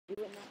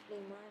You would not play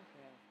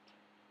Minecraft.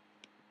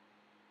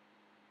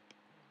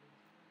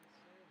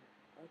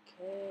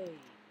 Okay.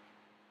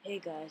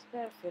 Hey guys,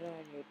 Battlefield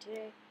Iron here.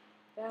 Today,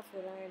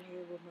 Battlefield Iron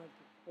here with my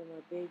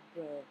big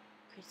bro,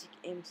 Christic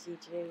MC.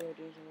 Today we're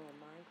doing some more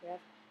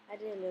Minecraft. I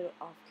did a little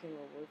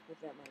off-camera work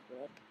without my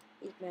bro.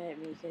 He's mad at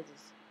me because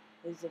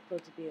it's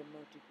supposed to be a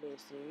multiplayer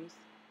series.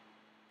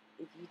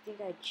 If you think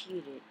I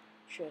cheated,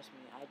 trust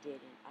me, I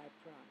didn't. I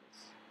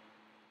promise.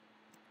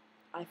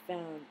 I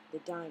found the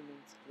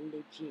diamonds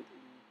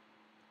legitly.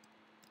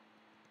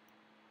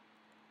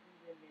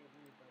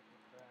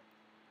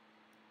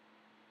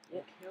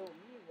 Yep. Killed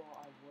me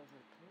while I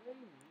wasn't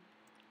playing.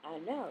 I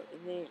know,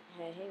 and then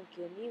had him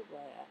kill me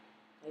while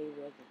he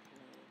wasn't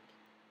playing.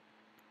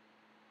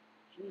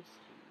 Jeez.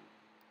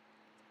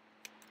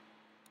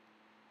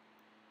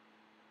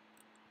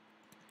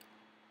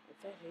 In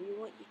fact, if you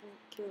want, you can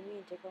kill me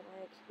and take out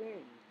my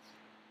experience.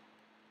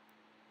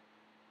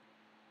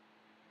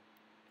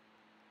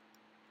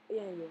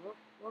 Yeah, you're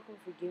welcome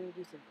for giving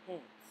you some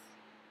pets.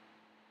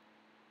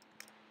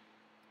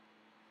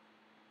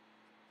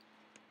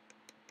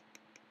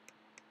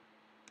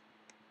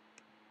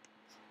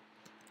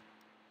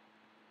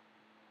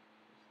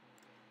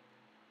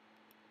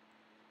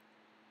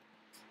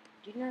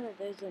 Do you know that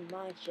there's a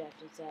mine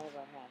shaft inside of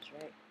our house,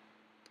 right?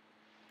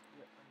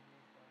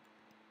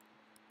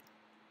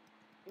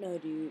 No,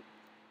 dude.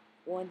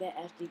 One that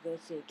actually goes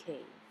to a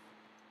cave.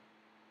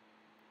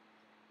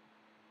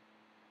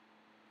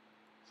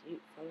 See,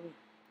 follow me.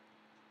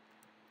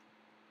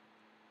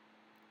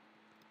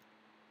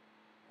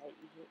 Right,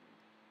 you hit me.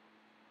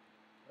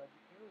 Why'd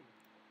you kill me?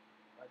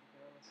 Why'd you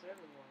get on the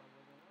server while I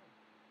wasn't on?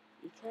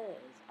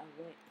 Because I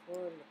went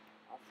for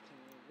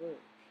off-camera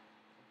work.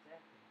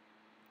 Exactly.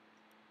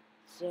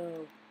 So,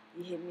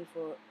 you hit me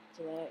so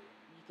that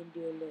you can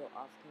do a little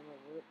off-camera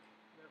work?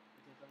 No,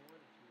 because I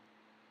wanted to.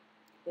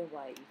 Then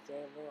why you say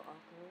a little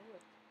off-camera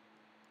work?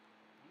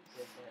 You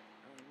said that.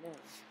 I know.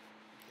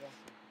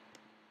 Exactly.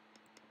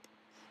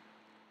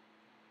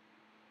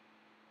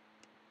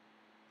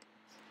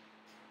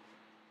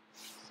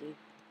 See,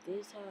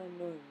 this is how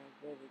annoying my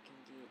brother can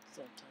get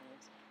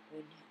sometimes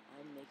when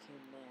I make him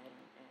mad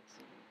on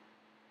accident.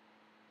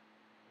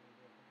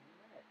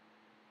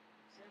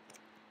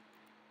 Simple.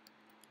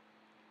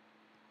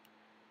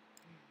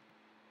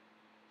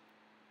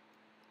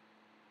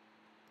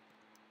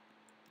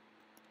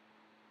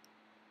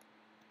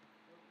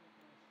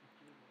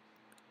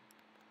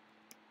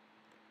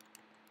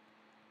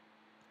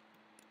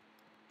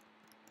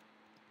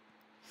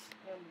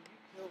 Hell, you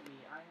killed me.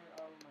 I had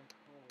all of my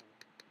coal.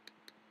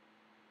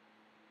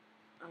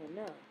 I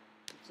know.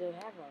 You still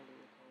have all of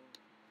your coal.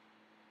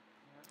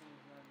 How come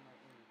it's not in my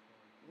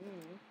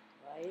inventory?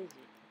 Why is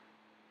it?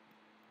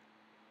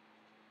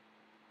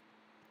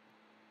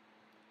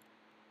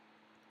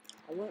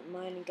 I went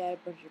mine and got a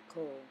bunch of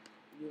coal.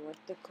 You want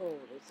the coal,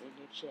 it's in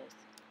your chest.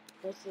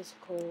 What's this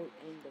coal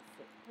in the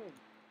furnace?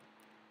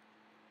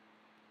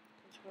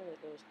 Which one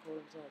of those coal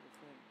inside the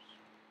furnace?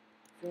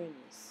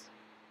 Furnace.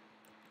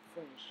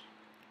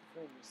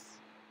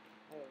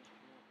 How is it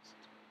pronounced?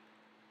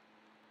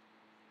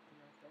 I'm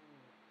not the only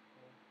one.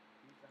 Well,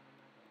 you found I'm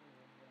not the only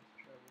one who has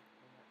trouble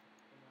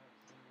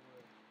pronouncing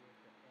words with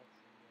the S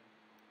in there.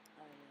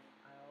 I know.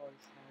 I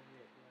always have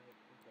it like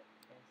with the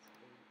SH.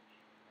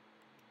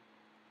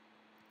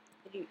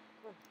 Dude,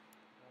 come on.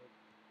 Like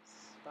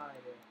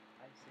spider.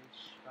 I say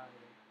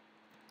spider.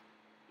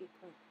 Dude,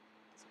 come on.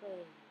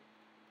 Spider.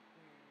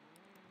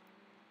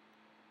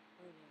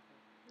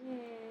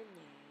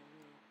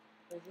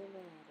 Doesn't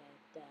matter.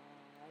 Da,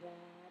 da, da.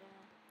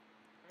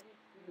 I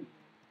need food.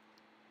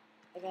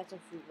 I got some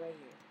food right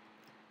here.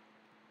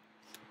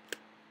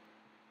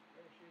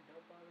 Better sure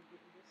don't bother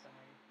getting this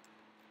iron.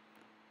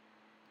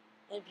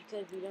 And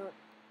because we don't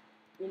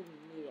really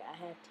need it, I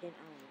have 10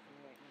 iron with me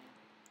right now.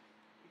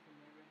 You can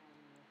never have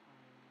enough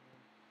iron,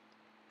 man.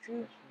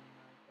 True. Especially in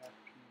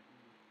Minecraft.pe.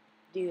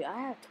 Dude,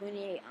 I have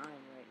 28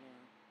 iron right now.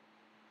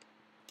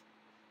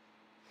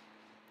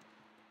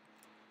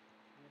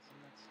 Yes, I'm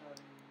not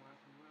starting anymore. I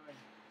can run.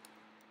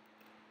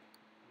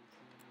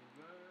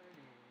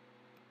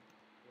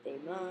 They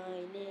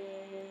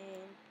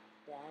mining.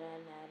 Da da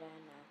da da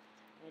da.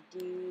 Do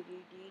do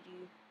do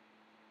do.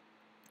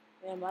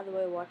 And by the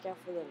way, watch out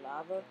for the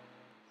lava.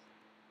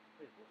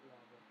 Wait, what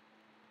lava?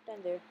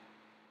 Down there.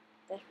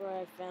 That's where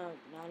I found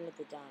 9 of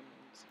the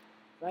diamonds.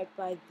 Right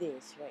by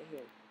this, right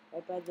here.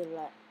 Right by the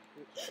No!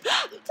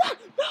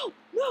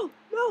 No!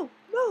 No!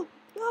 No!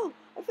 No!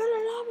 I fell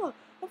in lava!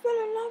 I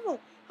fell in lava!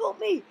 Help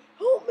me!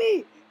 Help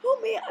me!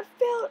 Help me! I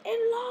fell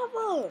in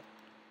lava!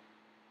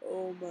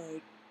 Oh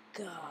my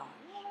god.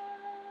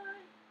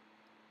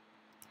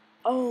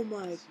 Oh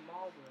my.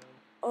 Small road.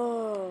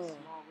 Oh.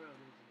 Small road,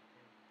 isn't it?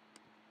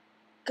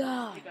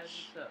 Gosh. Hey guys,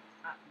 what's up?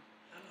 I'm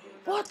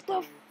doing What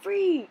the here.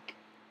 freak?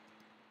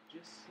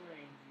 Just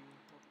slaying you.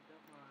 Hope you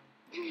don't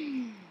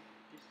mind.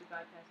 Just a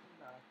guy passing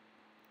by.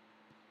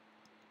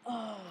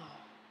 Oh.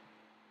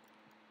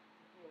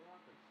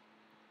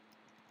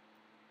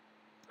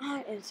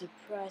 I am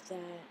surprised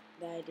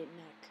that I did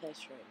not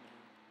cuss right now.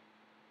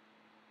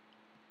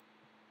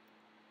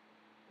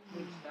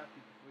 stop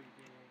you before you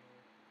get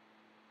anywhere.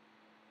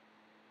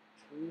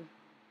 True.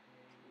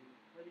 Okay.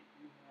 What did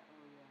you have?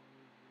 Oh yeah,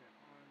 there's your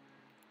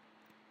armor.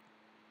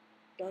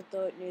 Don't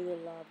throw it near the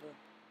lava.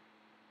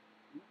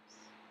 Oops.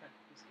 Got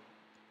this game.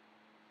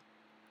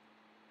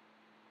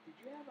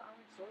 Did you have an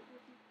iron sword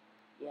with you?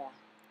 Yeah.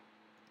 Alright,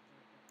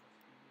 that must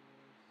be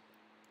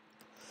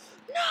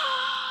yours.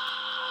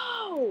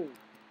 No!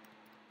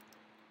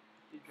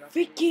 Did you drop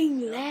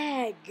Freaking any stuff?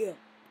 lag!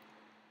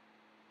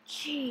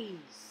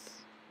 Jeez.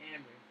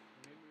 Hammer.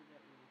 Remember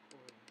that we're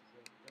recording,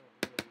 so don't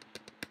rage.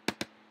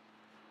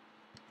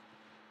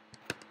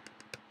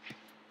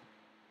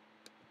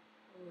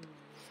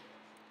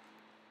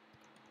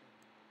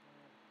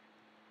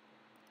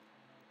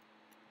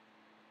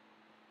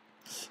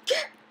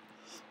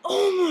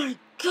 Oh my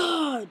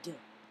god! Die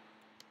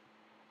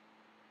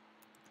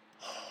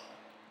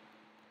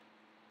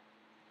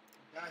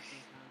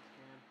sometimes,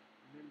 Cam.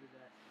 Remember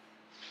that.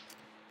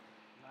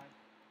 Life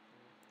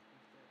is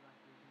that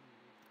life is in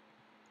you.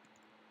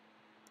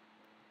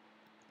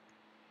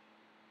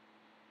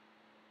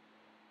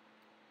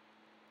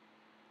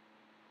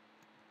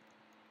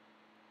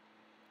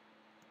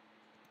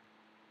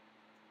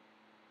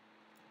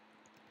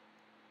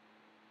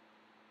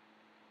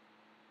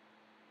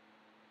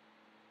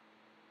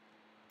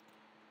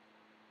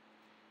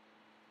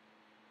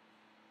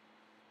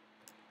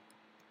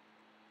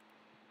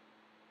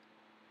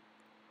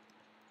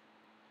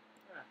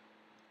 Ah,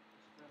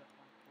 just fell up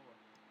on 4.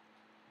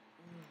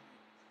 Oh my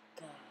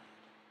god.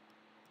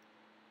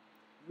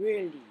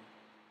 Really?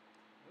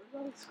 Where's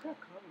all this crap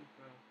coming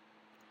from?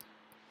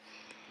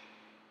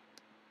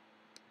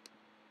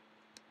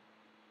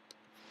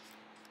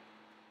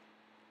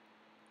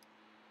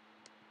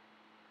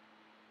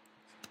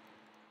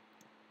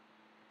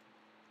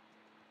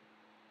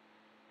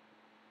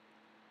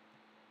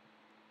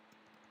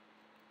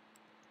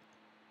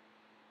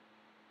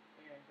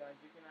 And guys,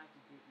 you're gonna have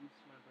to get used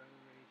to my brother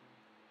raging,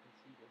 because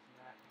he does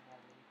not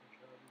have any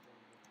control of his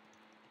anger.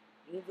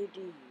 Neither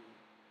do you.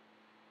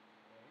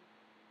 Okay?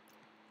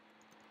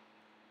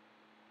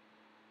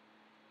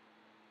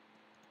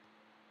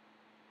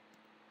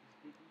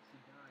 Just get used to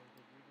dying,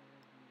 because you're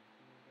gonna be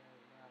doing that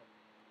a lot.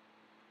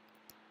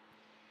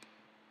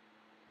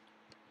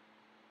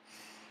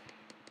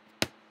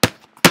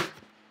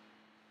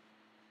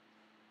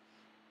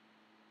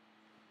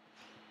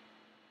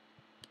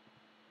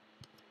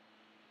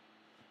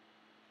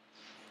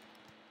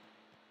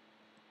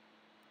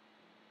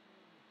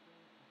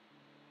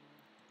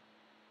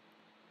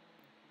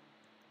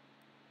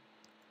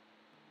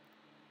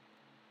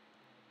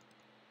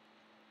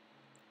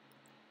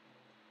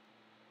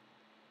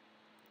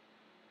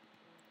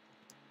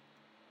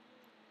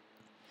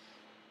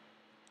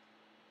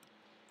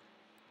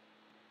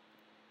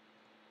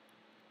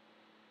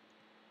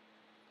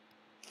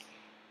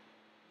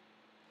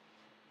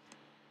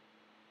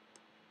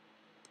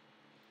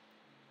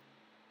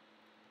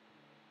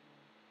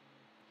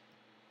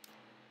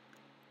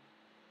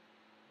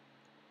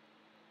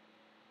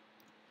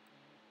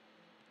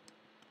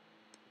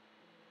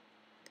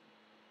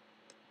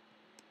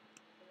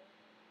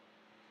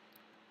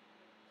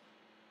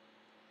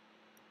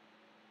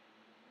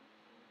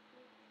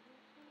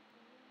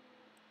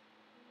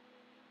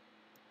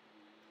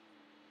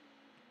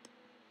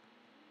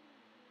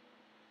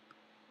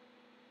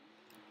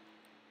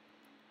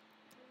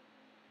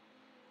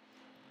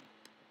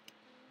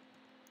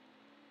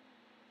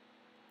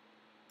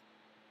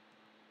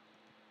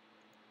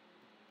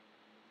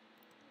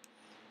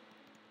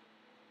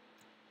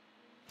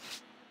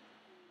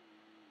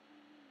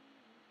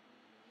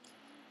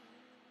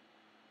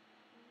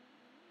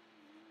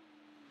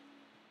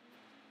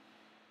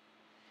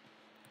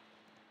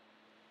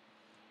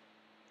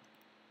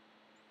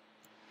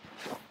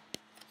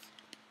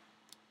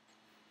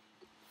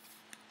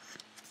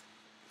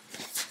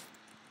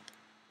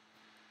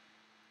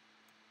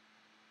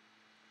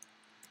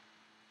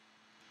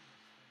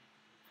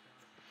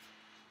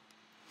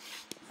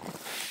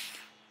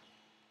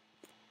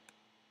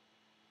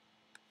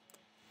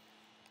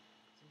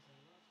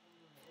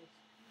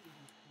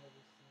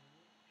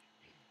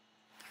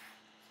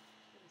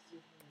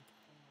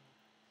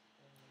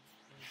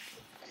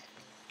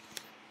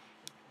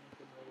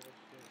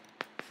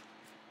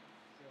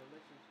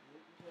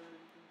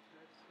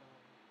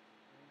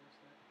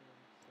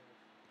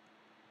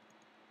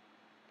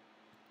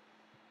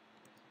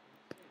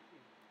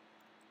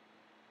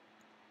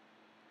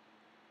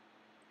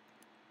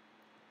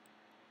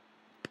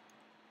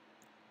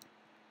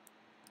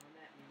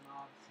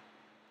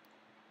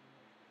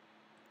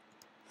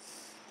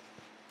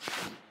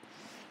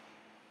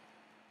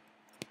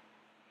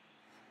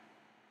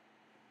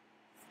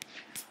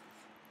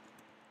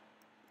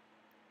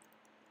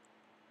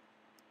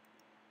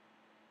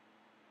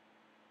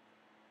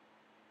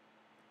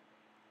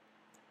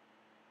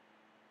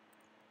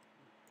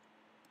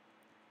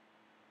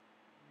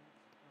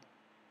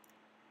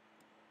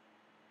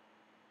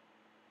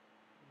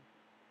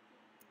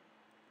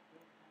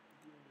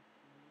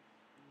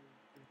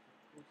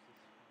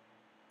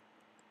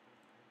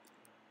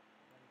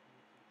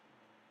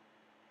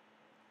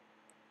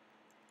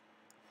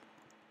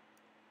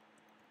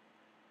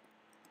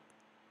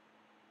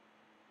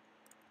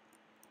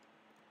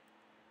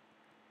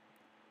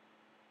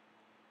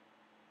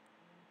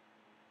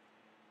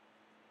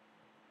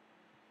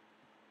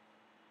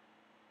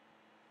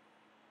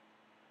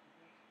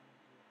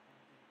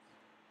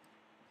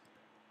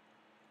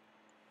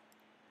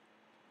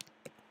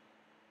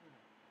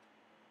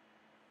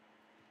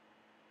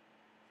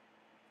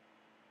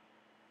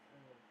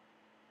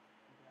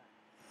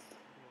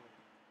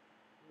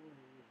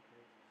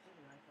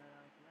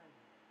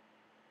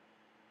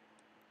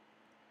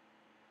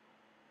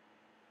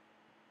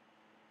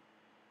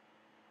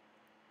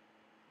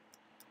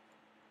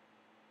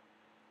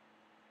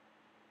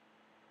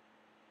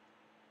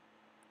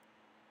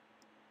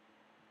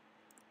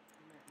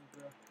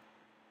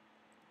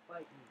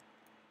 fight me.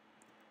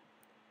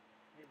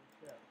 Hey,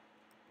 what's up?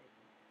 Hey,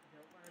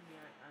 don't mind me,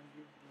 I'm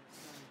just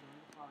trying to join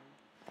the party.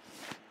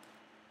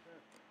 What's up?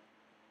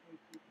 Hey,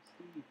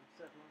 Steve, what's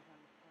up? Long time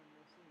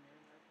no see, man.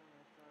 Last time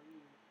I saw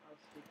you, I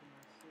was sticking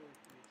my sword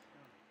through your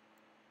stomach.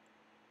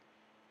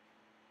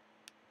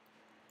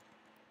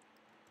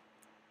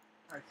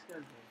 Alright,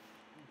 Skeleton,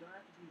 you don't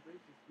have to be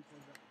racist because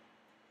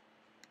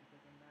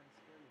I'm not a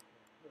skeleton.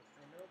 Look,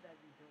 I know that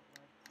you don't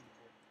like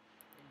people,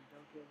 and you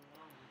don't get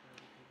along with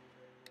other people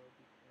very well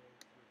because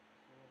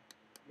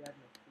you have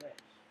no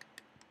flesh.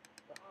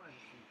 But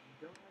honestly, you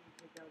don't have to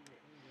take out your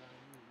anger on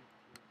me. You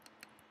can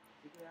just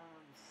take it out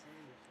on the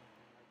sand or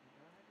something. Like, you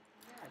don't have to be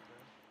mad,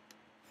 bro.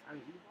 I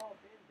mean, we've all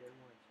been there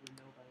once where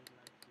nobody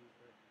likes you,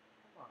 but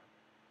come on.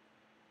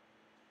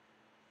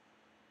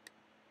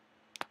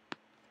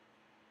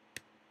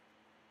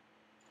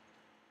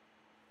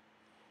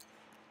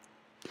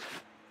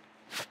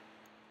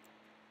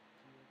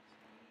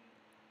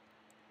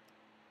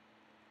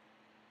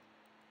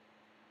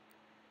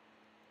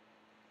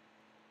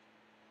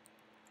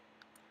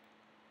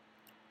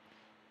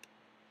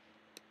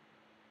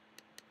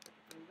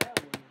 And that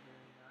wasn't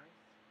very nice.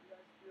 You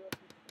guys blew up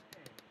his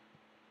plan.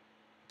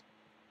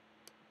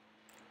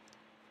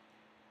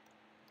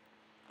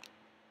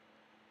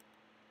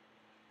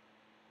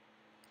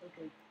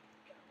 Okay,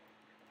 come on.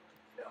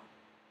 No.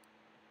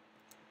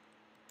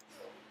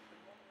 No,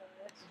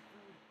 that's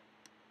food.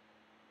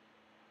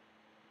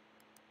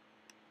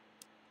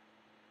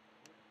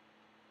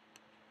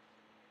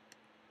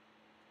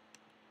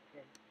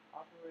 Okay,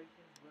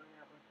 Operation Run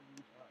Out Like a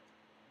Retard.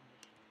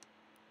 Initiate.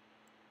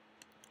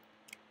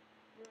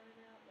 Run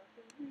out like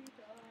a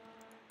retard.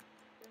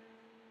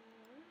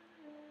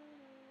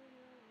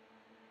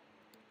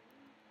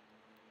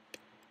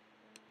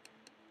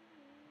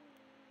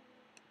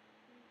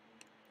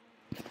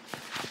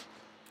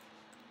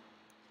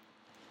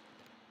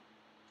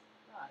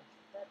 Gosh,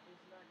 that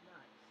was not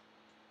nice.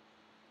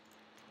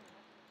 I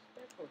have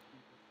respect for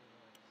people for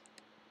once.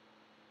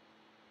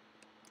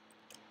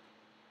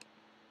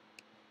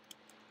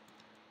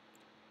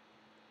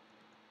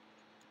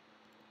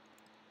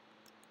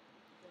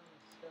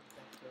 Stuff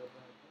back there,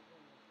 but I don't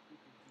want to keep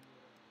it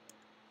here.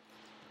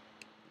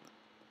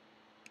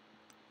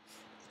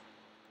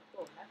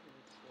 Oh, half of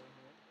it's still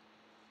here.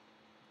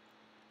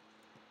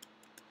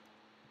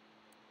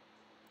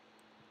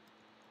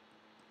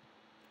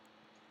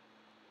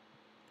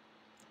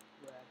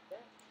 Grab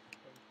that.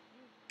 Thank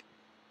you.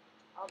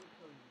 I'll be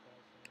killing you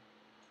guys now.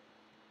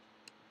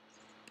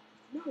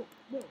 No,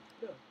 no,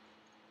 no.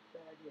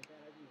 Bad idea,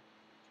 bad idea.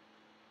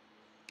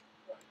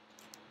 Right.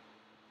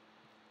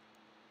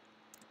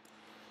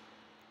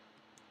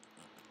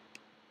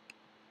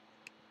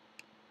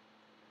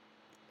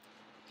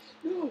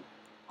 No!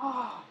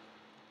 Ah!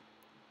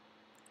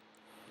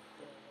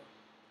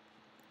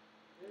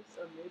 There's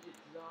a midget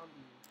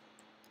zombie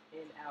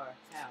in our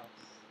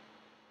house.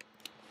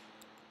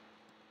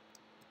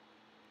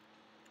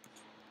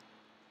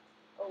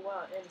 Oh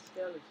wow, and a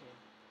skeleton.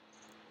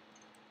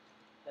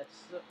 That's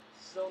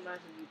so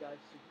nice of you guys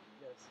to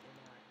be us in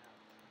our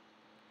house.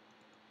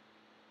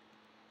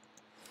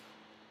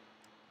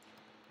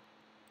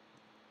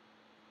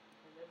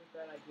 I never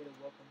thought I'd get a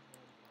welcome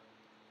home party.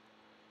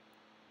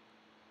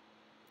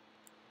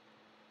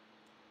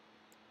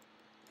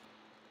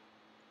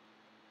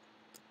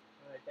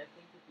 Alright, that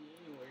thing could be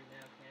anywhere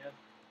now, Cab.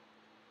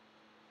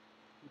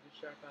 Keep a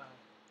sharp eye.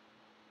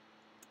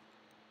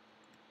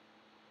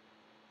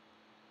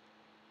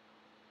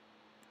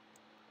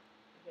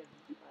 Okay,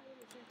 did you by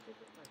any chance pick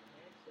up my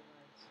pants so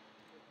I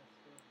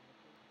still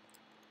naked?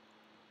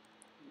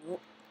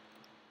 Nope.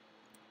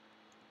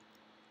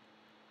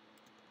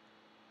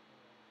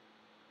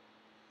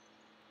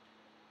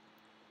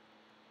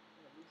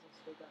 At least I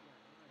still got my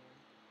iron.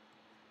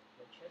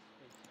 The chest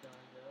plate's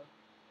gone though.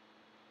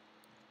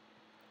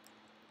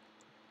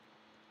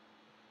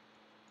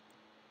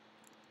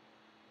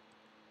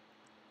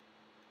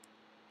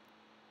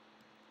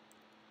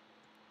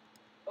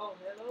 Oh,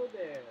 hello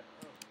there.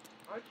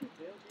 Aren't you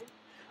building?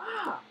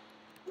 Ah!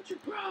 What's your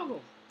problem?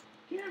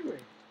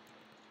 Cameron!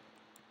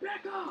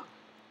 Back up!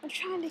 I'm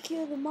trying to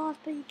kill the moth,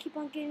 but you keep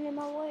on getting in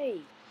my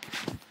way.